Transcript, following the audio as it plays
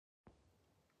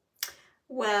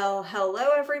Well,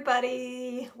 hello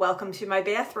everybody. Welcome to my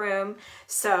bathroom.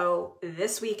 So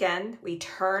this weekend we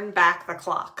turn back the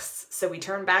clocks. So we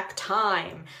turn back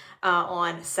time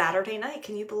on Saturday night.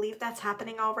 Can you believe that's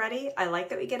happening already? I like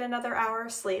that we get another hour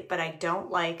of sleep, but I don't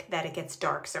like that it gets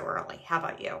dark so early. How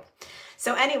about you?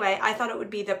 So anyway, I thought it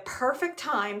would be the perfect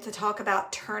time to talk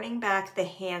about turning back the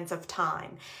hands of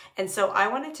time. And so I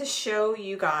wanted to show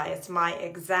you guys my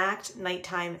exact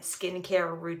nighttime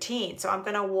skincare routine. So I'm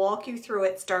going to walk you through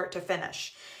it start to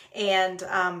finish. And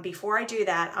before I do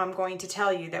that, I'm going to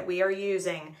tell you that we are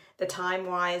using the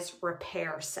TimeWise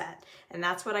Repair Set. And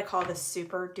that's what I call the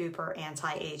super duper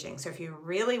anti-aging. So if you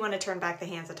really want to turn back the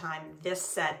hands of time, this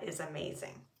set is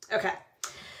amazing. Okay,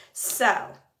 so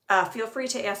feel free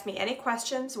to ask me any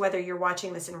questions, whether you're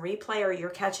watching this in replay or you're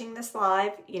catching this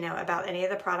live, about any of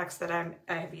the products that I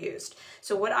have used.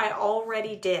 So what I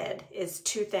already did is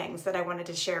two things that I wanted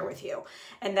to share with you.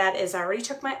 And that is I already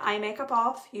took my eye makeup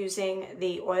off using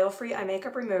the oil-free eye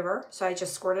makeup remover. So I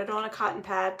just squirted it on a cotton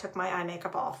pad, took my eye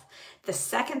makeup off. The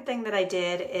second thing that I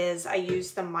did is I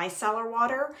used the micellar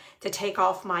water to take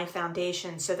off my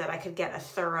foundation so that I could get a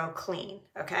thorough clean,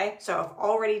 okay? So I've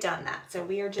already done that. So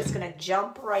we are just gonna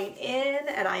jump right in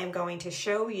and I am going to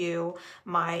show you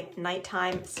my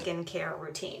nighttime skincare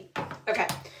routine. Okay,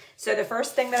 so the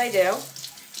first thing that I do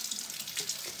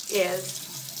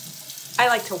is I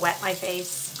like to wet my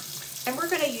face, and we're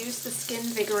gonna use the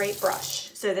Skinvigorate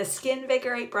brush. So the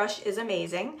Skinvigorate brush is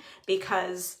amazing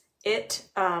because it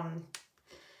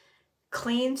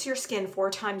cleans your skin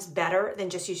 4 times better than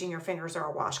just using your fingers or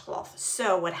a washcloth.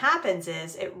 So what happens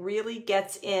is it really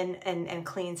gets in and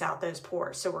cleans out those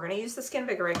pores. So we're gonna use the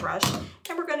Skinvigorate brush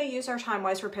and we're gonna use our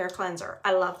TimeWise Repair Cleanser.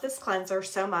 I love this cleanser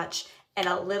so much, and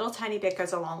a little tiny bit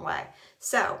goes a long way.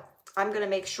 So I'm gonna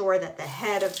make sure that the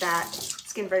head of that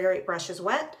Skinvigorate brush is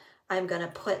wet. I'm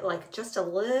gonna put like just a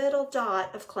little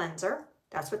dot of cleanser.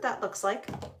 That's what that looks like.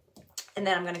 And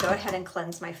then I'm gonna go ahead and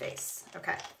cleanse my face,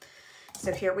 okay?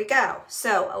 So here we go.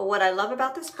 So what I love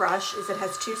about this brush is it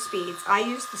has 2 speeds. I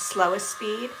use the slowest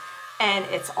speed and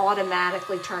it's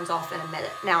automatically turns off in a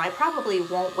minute. Now I probably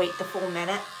won't wait the full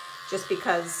minute just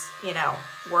because,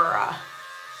 we're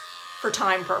for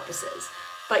time purposes.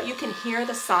 But you can hear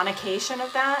the sonication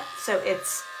of that. So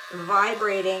it's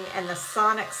vibrating and the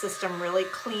sonic system really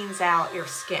cleans out your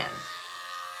skin.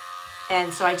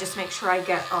 And so I just make sure I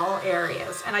get all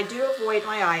areas. And I do avoid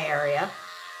my eye area,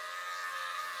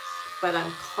 but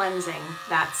I'm cleansing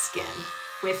that skin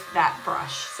with that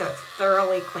brush. So it's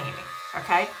thoroughly cleaning,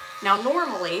 okay? Now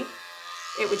normally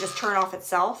it would just turn off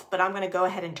itself, but I'm gonna go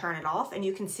ahead and turn it off. And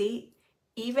you can see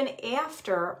even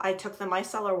after I took the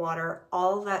micellar water,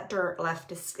 all that dirt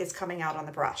left is coming out on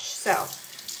the brush. So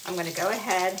I'm gonna go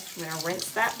ahead, I'm gonna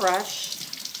rinse that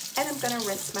brush, and I'm gonna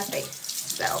rinse my face.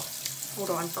 So hold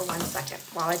on for 1 second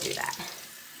while I do that.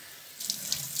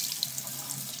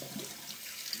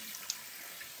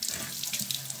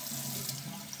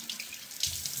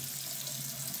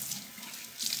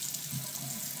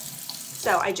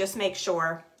 So I just make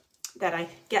sure that I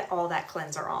get all that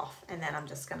cleanser off, and then I'm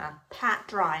just gonna pat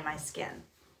dry my skin.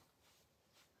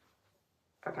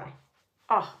 Okay.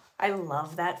 Oh, I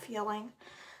love that feeling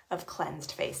of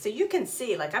cleansed face. So you can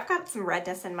see, like, I've got some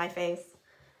redness in my face.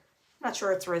 I'm not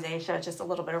sure it's rosacea, just a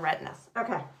little bit of redness.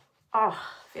 Okay. Oh,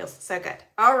 feels so good.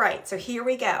 All right, so here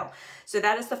we go. So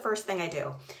that is the first thing I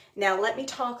do. Now let me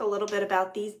talk a little bit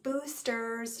about these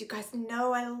boosters. You guys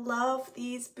know I love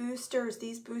these boosters.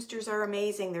 These boosters are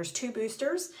amazing. There's 2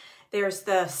 boosters. There's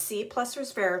the C+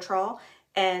 resveratrol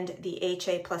and the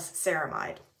HA+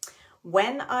 ceramide.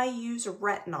 When I use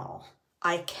retinol,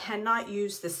 I cannot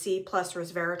use the C+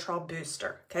 resveratrol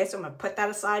booster. Okay, so I'm gonna put that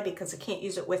aside because I can't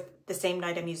use it with the same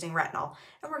night I'm using retinol.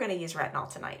 And we're gonna use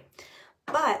retinol tonight.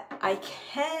 But I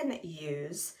can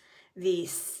use the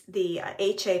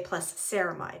HA+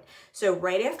 ceramide. So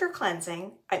right after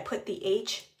cleansing, I put the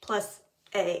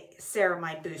H+A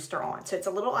ceramide booster on. So it's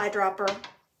a little eyedropper,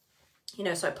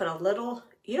 so I put a little,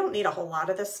 you don't need a whole lot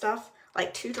of this stuff,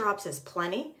 like 2 drops is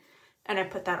plenty. And I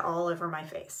put that all over my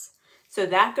face. So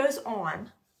that goes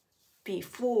on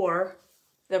before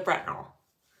the retinol,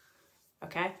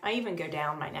 okay? I even go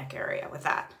down my neck area with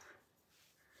that.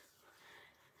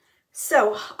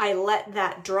 So I let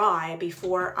that dry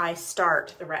before I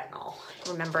start the retinol.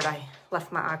 Remembered I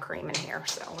left my eye cream in here,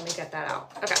 so let me get that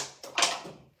out. Okay.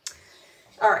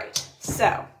 All right,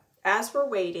 so as we're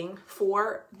waiting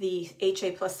for the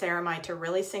HA+ ceramide to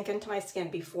really sink into my skin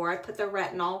before I put the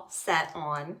retinol set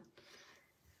on,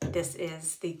 this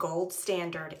is the gold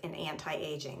standard in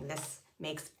anti-aging. This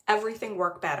makes everything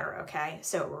work better, okay?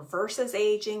 So it reverses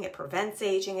aging, it prevents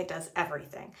aging, it does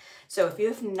everything. So if you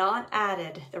have not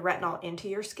added the retinol into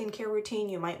your skincare routine,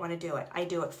 you might want to do it. I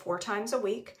do it 4 times a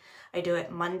week. I do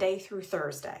it Monday through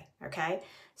Thursday, okay?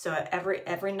 So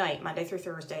every night, Monday through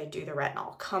Thursday, I do the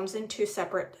retinol. Comes in 2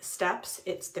 separate steps.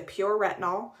 It's the pure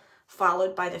retinol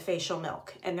followed by the facial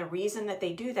milk. And the reason that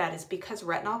they do that is because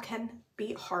retinol can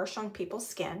be harsh on people's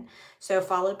skin. So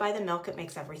followed by the milk, it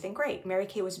makes everything great. Mary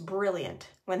Kay was brilliant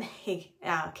when they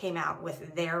came out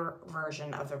with their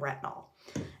version of the retinol.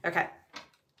 Okay,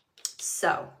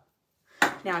 so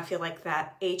now I feel like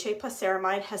that HA plus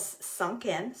ceramide has sunk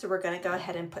in, so we're going to go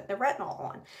ahead and put the retinol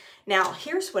on. Now,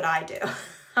 here's what I do.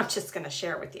 I'm just going to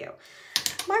share with you.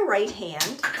 My right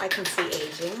hand, I can see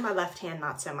aging. My left hand,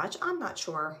 not so much. I'm not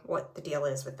sure what the deal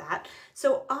is with that.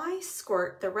 So I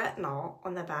squirt the retinol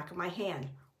on the back of my hand.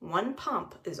 1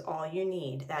 pump is all you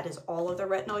need. That is all of the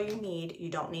retinol you need. You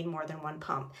don't need more than 1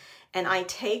 pump. And I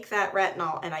take that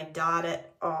retinol and I dot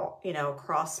it all, you know,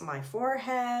 across my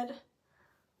forehead,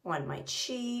 on my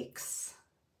cheeks,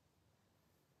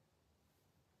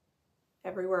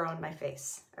 everywhere on my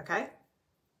face, okay?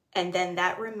 And then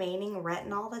that remaining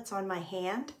retinol that's on my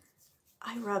hand,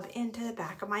 I rub into the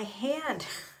back of my hand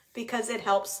because it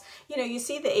helps, you know, you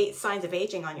see the 8 signs of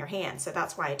aging on your hand, so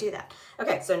that's why I do that.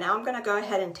 Okay, so now I'm gonna go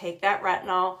ahead and take that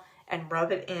retinol and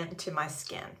rub it into my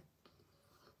skin.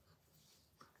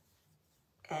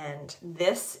 And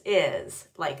this is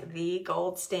like the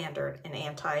gold standard in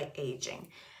anti-aging.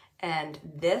 And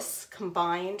this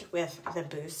combined with the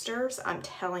boosters, I'm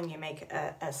telling you, make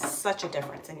such a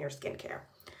difference in your skincare.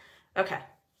 Okay,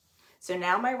 so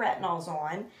now my retinol's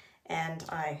on and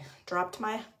I dropped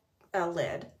my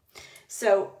lid.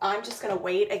 So I'm just gonna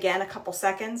wait again a couple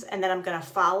seconds and then I'm gonna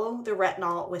follow the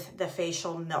retinol with the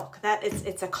facial milk.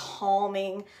 It's a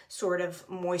calming sort of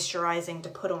moisturizing to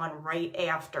put on right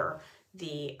after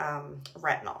the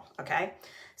retinol, okay?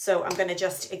 So I'm gonna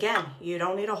just, again, you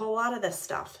don't need a whole lot of this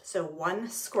stuff. So 1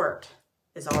 squirt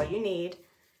is all you need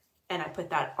and I put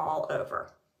that all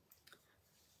over.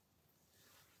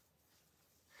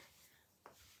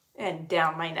 And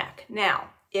down my neck. Now,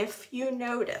 if you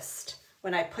noticed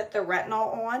when I put the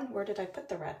retinol on, where did I put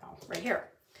the retinol? Right here.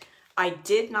 I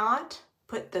did not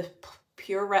put the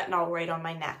pure retinol right on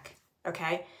my neck,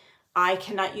 okay? I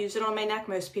cannot use it on my neck.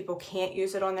 Most people can't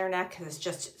use it on their neck because it's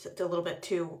just a little bit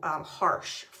too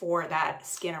harsh for that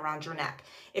skin around your neck.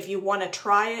 If you want to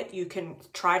try it, you can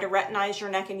try to retinize your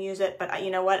neck and use it, but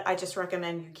you know what? I just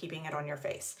recommend you keeping it on your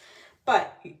face.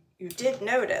 But you did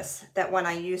notice that when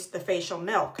I used the facial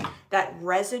milk, that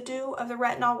residue of the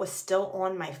retinol was still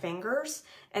on my fingers.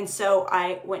 And so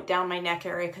I went down my neck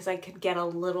area because I could get a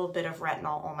little bit of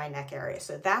retinol on my neck area.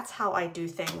 So that's how I do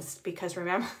things, because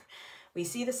remember, we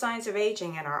see the signs of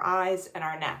aging in our eyes and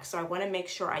our neck. So I want to make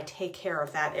sure I take care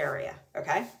of that area,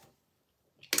 okay?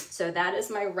 So that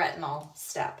is my retinol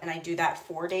step. And I do that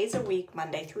 4 days a week,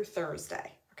 Monday through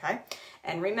Thursday. Okay,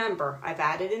 and remember, I've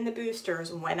added in the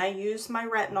boosters. When I use my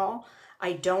retinol,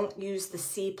 I don't use the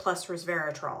C plus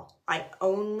resveratrol. I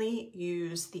only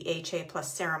use the HA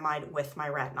plus ceramide with my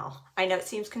retinol. I know it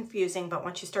seems confusing, but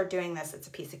once you start doing this, it's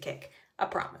a piece of cake. I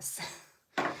promise.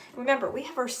 Remember, we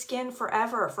have our skin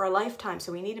forever, for a lifetime,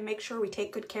 so we need to make sure we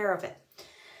take good care of it.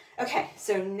 Okay,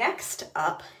 so next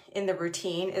up in the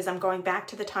routine is I'm going back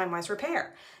to the Time-Wise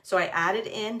Repair. So I added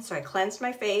in, so I cleansed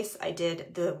my face, I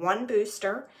did the 1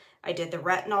 booster, I did the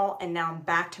retinol, and now I'm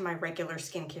back to my regular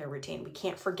skincare routine. We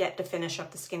can't forget to finish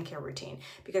up the skincare routine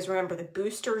because remember, the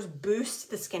boosters boost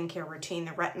the skincare routine,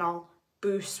 the retinol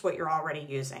boosts what you're already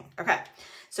using. Okay,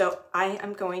 so I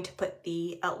am going to put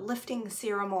the lifting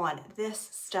serum on. This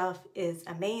stuff is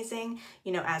amazing.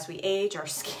 You know, as we age, our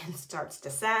skin starts to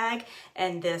sag,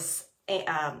 and this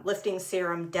lifting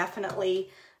serum definitely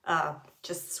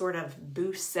just sort of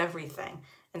boosts everything.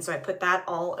 And so I put that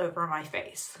all over my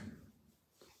face.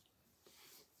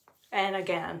 And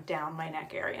again, down my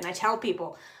neck area. And I tell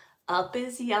people, up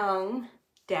is young,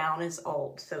 down is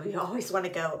old. So you always want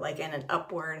to go like in an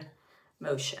upward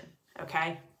motion,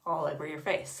 okay? All over your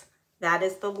face. That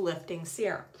is the lifting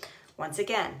serum. Once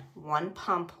again, 1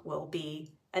 pump will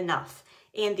be enough.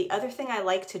 And the other thing I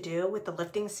like to do with the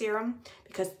lifting serum,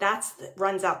 because that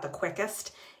runs out the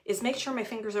quickest, is make sure my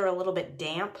fingers are a little bit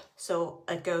damp so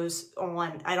it goes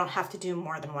on. I don't have to do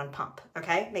more than 1 pump,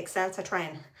 okay? Makes sense? I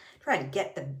try and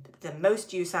get the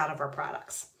most use out of our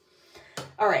products.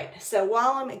 All right, so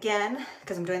while I'm, again,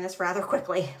 because I'm doing this rather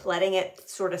quickly, letting it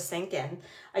sort of sink in,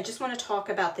 I just want to talk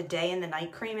about the day and the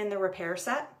night cream in the repair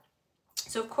set.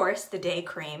 So of course the day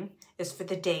cream is for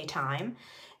the daytime,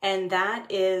 and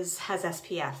that has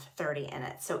SPF 30 in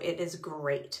it. So it is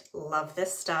great. Love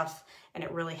this stuff, and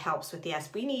it really helps with the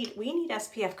we need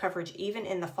SPF coverage even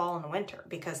in the fall and winter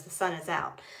because the sun is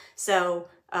out. So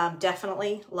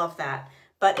definitely love that.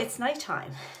 But it's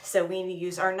nighttime, so we need to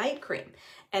use our night cream.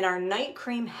 And our night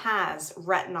cream has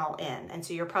retinol in. And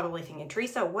so you're probably thinking,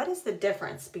 Teresa, what is the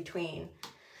difference between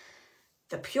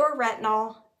the pure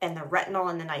retinol and the retinol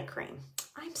in the night cream?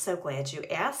 I'm so glad you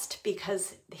asked,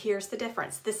 because here's the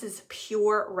difference. This is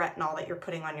pure retinol that you're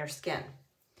putting on your skin.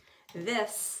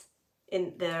 This,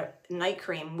 in the night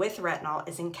cream with retinol,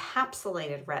 is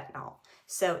encapsulated retinol.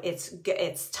 So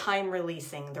it's time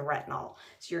releasing the retinol.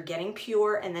 So you're getting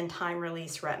pure and then time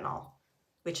release retinol,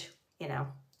 which, you know,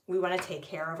 we want to take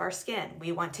care of our skin.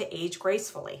 We want to age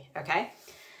gracefully, okay?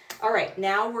 All right,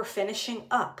 now we're finishing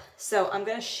up. So I'm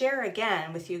going to share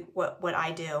again with you what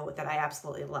I do that I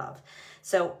absolutely love.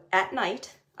 So at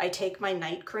night, I take my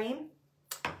night cream.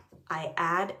 I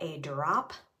add a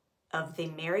drop of the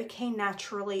Mary Kay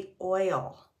Naturally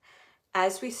oil.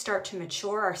 As we start to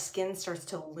mature, our skin starts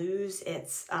to lose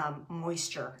its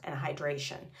moisture and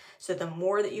hydration. So the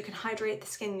more that you can hydrate the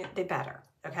skin, the better,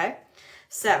 okay?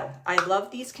 So I love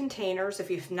these containers.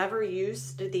 If you've never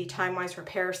used the Timewise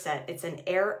Repair Set, it's an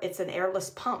airless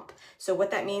pump. So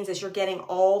what that means is you're getting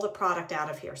all the product out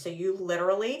of here. So you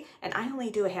literally, and I only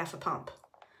do a half a pump.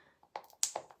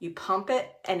 You pump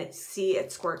it and it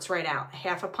squirts right out.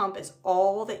 Half a pump is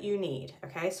all that you need,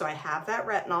 okay? So I have that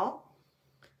retinol.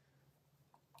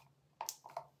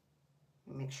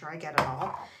 Make sure I get it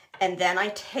all. And then I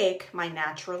take my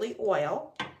Naturally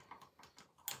oil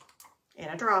in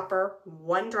a dropper.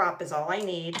 1 drop is all I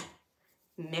need.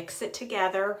 Mix it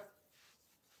together,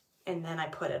 and then I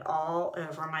put it all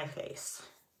over my face.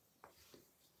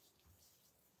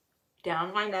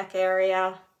 Down my neck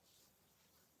area.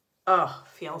 Oh,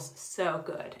 feels so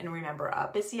good. And remember,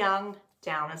 up is young,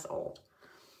 down is old.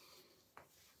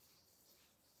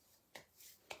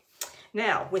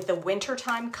 Now, with the winter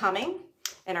time coming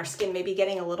and our skin may be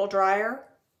getting a little drier,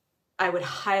 I would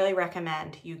highly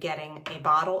recommend you getting a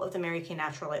bottle of the Mary Kay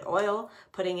Naturally oil,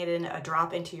 putting it in a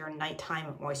drop into your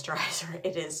nighttime moisturizer.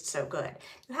 It is so good.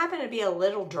 If you happen to be a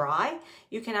little dry,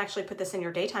 you can actually put this in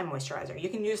your daytime moisturizer. You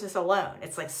can use this alone.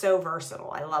 It's like so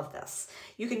versatile. I love this.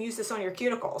 You can use this on your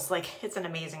cuticles. Like, it's an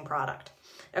amazing product.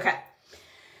 Okay.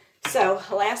 So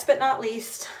last but not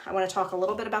least, I want to talk a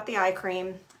little bit about the eye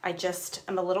cream. I just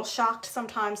am a little shocked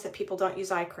sometimes that people don't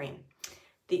use eye cream.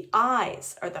 The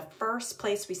eyes are the first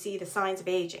place we see the signs of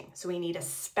aging. So we need a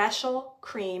special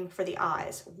cream for the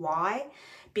eyes. Why?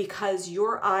 Because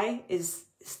your eye is,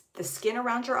 the skin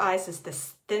around your eyes is the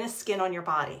thinnest skin on your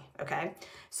body, okay?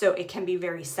 So it can be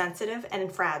very sensitive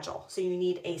and fragile. So you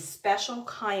need a special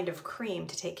kind of cream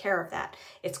to take care of that.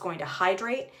 It's going to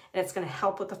hydrate and it's going to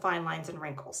help with the fine lines and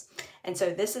wrinkles. And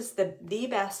so this is the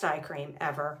best eye cream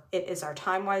ever. It is our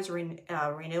Timewise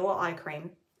Renewal Eye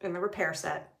Cream in the Repair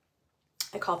Set.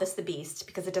 I call this the Beast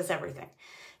because it does everything.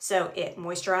 So it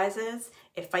moisturizes,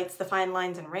 it fights the fine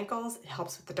lines and wrinkles, it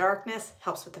helps with the darkness,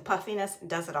 helps with the puffiness, it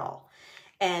does it all.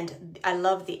 And I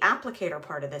love the applicator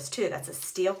part of this too. That's a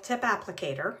steel tip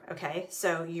applicator, okay?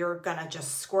 So you're gonna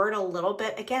just squirt a little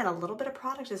bit. Again, a little bit of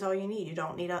product is all you need. You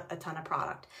don't need a ton of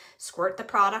product. Squirt the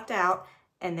product out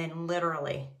and then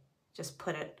literally just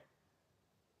put it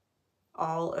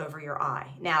all over your eye.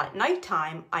 Now at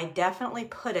nighttime, I definitely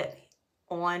put it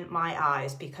on my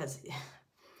eyes because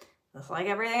just like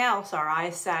everything else, our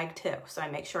eyes sag too. So I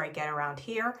make sure I get around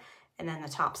here and then the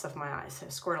tops of my eyes. So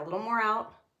squirt a little more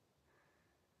out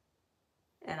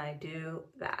and I do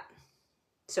that.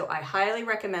 So I highly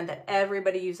recommend that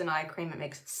everybody use an eye cream. It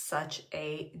makes such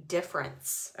a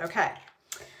difference. Okay.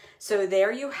 So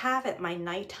there you have it, my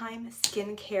nighttime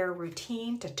skincare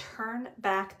routine to turn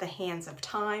back the hands of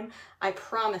time. I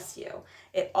promise you,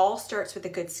 it all starts with a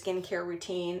good skincare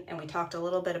routine, and we talked a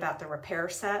little bit about the Repair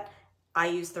Set. I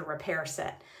use the Repair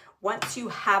Set. Once you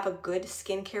have a good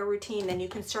skincare routine, then you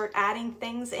can start adding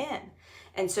things in.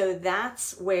 And so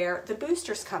that's where the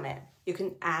boosters come in. You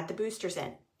can add the boosters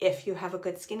in if you have a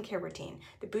good skincare routine.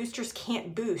 The boosters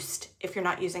can't boost if you're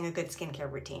not using a good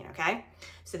skincare routine, okay?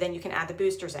 So then you can add the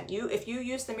boosters in. If you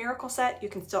use the Miracle Set, you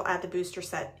can still add the booster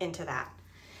set into that.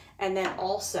 And then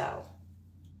also,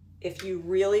 if you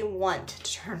really want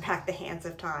to turn back the hands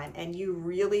of time and you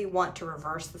really want to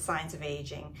reverse the signs of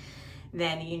aging,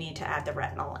 then you need to add the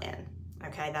retinol in.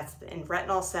 Okay, that's the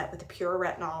retinol set with the pure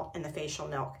retinol and the facial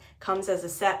milk. Comes as a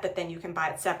set, but then you can buy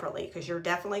it separately because you're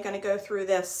definitely going to go through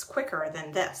this quicker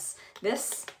than this.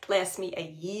 This lasts me a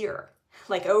year.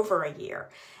 like over a year.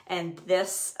 And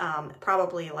this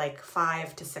probably like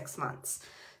 5 to 6 months.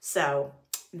 So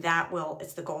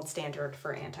it's the gold standard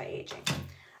for anti-aging.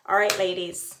 All right,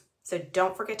 ladies. So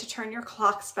don't forget to turn your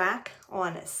clocks back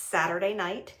on Saturday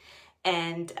night.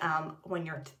 And when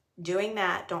you're doing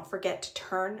that, don't forget to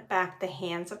turn back the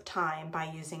hands of time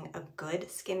by using a good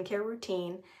skincare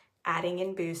routine, adding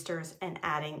in boosters, and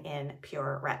adding in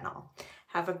pure retinol.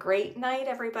 Have a great night,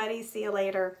 everybody. See you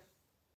later.